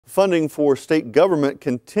Funding for state government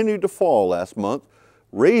continued to fall last month,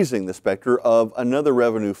 raising the specter of another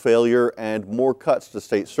revenue failure and more cuts to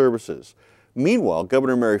state services. Meanwhile,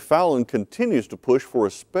 Governor Mary Fallin continues to push for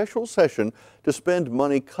a special session to spend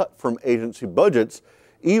money cut from agency budgets,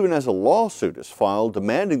 even as a lawsuit is filed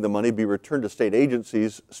demanding the money be returned to state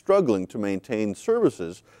agencies struggling to maintain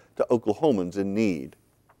services to Oklahomans in need.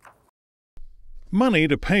 Money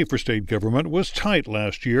to pay for state government was tight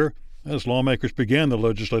last year as lawmakers began the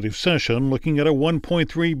legislative session looking at a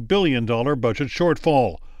 $1.3 billion budget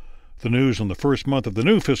shortfall. The news in the first month of the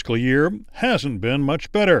new fiscal year hasn't been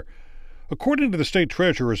much better. According to the state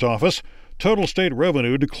treasurer's office, total state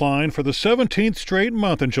revenue declined for the 17th straight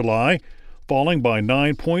month in July, falling by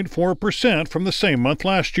 9.4% from the same month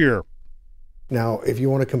last year. Now, if you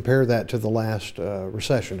want to compare that to the last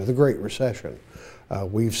recession, to the Great Recession,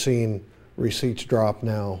 we've seen receipts drop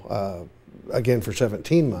now again for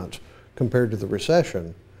 17 months. Compared to the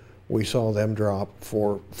recession, we saw them drop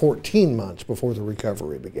for 14 months before the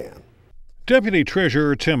recovery began. Deputy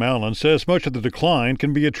Treasurer Tim Allen says much of the decline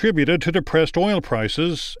can be attributed to depressed oil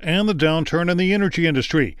prices and the downturn in the energy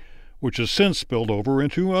industry, which has since spilled over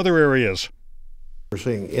into other areas. We're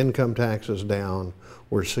seeing income taxes down.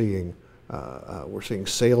 We're seeing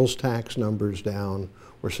sales tax numbers down.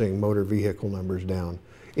 We're seeing motor vehicle numbers down,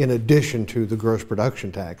 in addition to the gross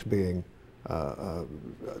production tax being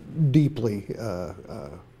deeply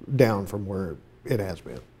down from where it has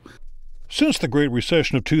been. Since the Great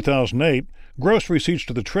Recession of 2008, gross receipts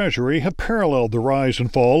to the Treasury have paralleled the rise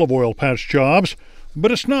and fall of oil patch jobs.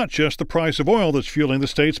 But it's not just the price of oil that's fueling the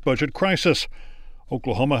state's budget crisis.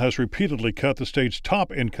 Oklahoma has repeatedly cut the state's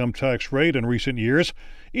top income tax rate in recent years,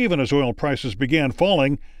 even as oil prices began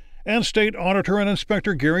falling. And State Auditor and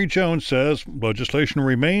Inspector Gary Jones says legislation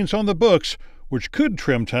remains on the books, which could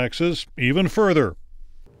trim taxes even further.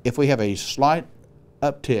 If we have a slight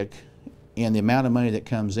uptick in the amount of money that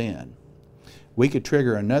comes in, we could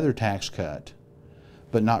trigger another tax cut,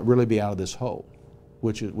 but not really be out of this hole,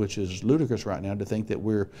 which is ludicrous right now to think that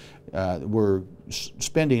we're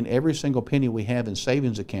spending every single penny we have in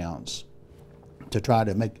savings accounts to try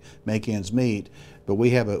to make ends meet. But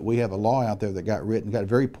we have a law out there that got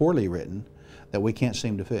very poorly written, that we can't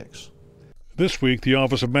seem to fix. This week, the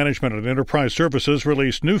Office of Management and Enterprise Services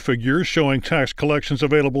released new figures showing tax collections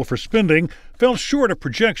available for spending fell short of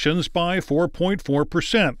projections by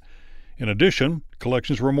 4.4%. In addition,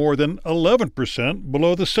 collections were more than 11%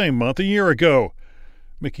 below the same month a year ago.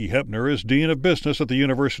 Mickey Hepner is Dean of Business at the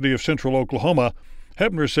University of Central Oklahoma.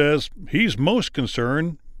 Hepner says he's most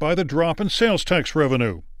concerned by the drop in sales tax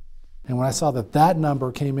revenue. And when I saw that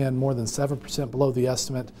number came in more than 7% below the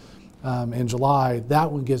estimate in July,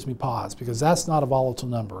 that one gives me pause, because that's not a volatile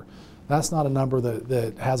number. That's not a number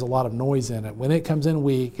that has a lot of noise in it. When it comes in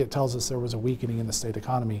weak, it tells us there was a weakening in the state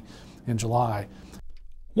economy in July.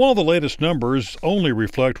 While the latest numbers only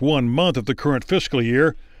reflect 1 month of the current fiscal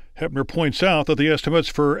year, Hepner points out that the estimates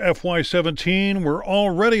for FY17 were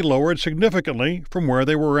already lowered significantly from where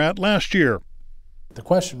they were at last year. The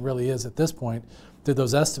question really is, at this point, did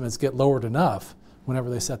those estimates get lowered enough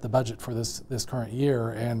whenever they set the budget for this current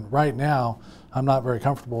year? And right now, I'm not very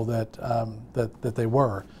comfortable that they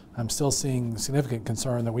were. I'm still seeing significant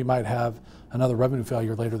concern that we might have another revenue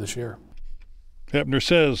failure later this year. Hepner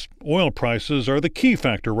says oil prices are the key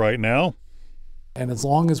factor right now. And as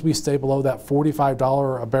long as we stay below that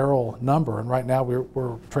 $45 a barrel number, and right now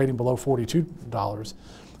we're trading below $42,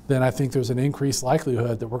 then I think there's an increased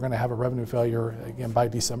likelihood that we're going to have a revenue failure again by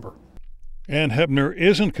December. And Hepner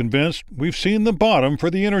isn't convinced we've seen the bottom for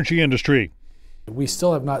the energy industry. We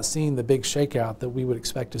still have not seen the big shakeout that we would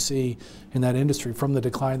expect to see in that industry from the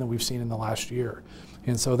decline that we've seen in the last year.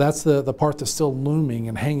 And so that's the part that's still looming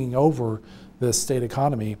and hanging over the state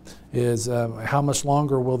economy, is how much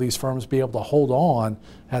longer will these firms be able to hold on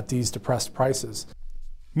at these depressed prices.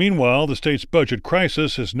 Meanwhile, the state's budget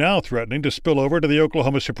crisis is now threatening to spill over to the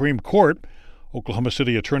Oklahoma Supreme Court. Oklahoma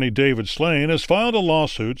City Attorney David Slane has filed a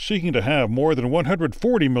lawsuit seeking to have more than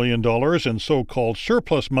 $140 million in so-called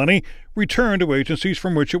surplus money returned to agencies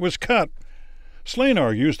from which it was cut. Slane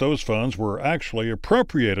argues those funds were actually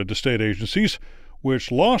appropriated to state agencies, which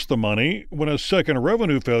lost the money when a second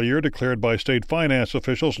revenue failure declared by state finance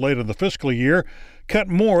officials late in the fiscal year cut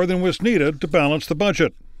more than was needed to balance the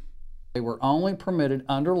budget. They were only permitted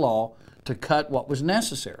under law to cut what was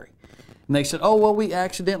necessary. And they said, oh, well, we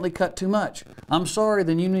accidentally cut too much. I'm sorry,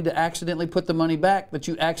 then you need to accidentally put the money back that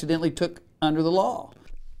you accidentally took under the law.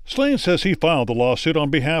 Slane says he filed the lawsuit on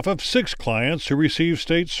behalf of 6 clients who receive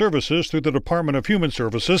state services through the Department of Human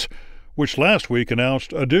Services, which last week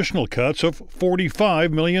announced additional cuts of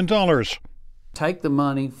 $45 million. Take the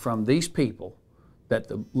money from these people that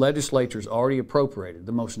the legislature's already appropriated,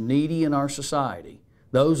 the most needy in our society,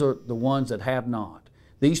 those are the ones that have not.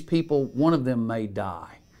 These people, one of them may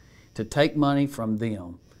die. To take money from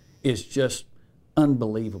them is just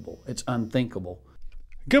unbelievable. It's unthinkable.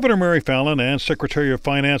 Governor Mary Fallin and Secretary of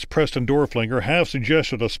Finance Preston Dorflinger have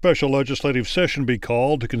suggested a special legislative session be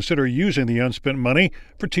called to consider using the unspent money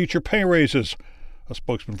for teacher pay raises. A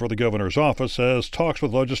spokesman for the governor's office says talks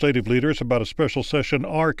with legislative leaders about a special session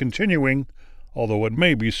are continuing, although it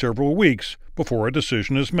may be several weeks before a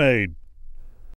decision is made.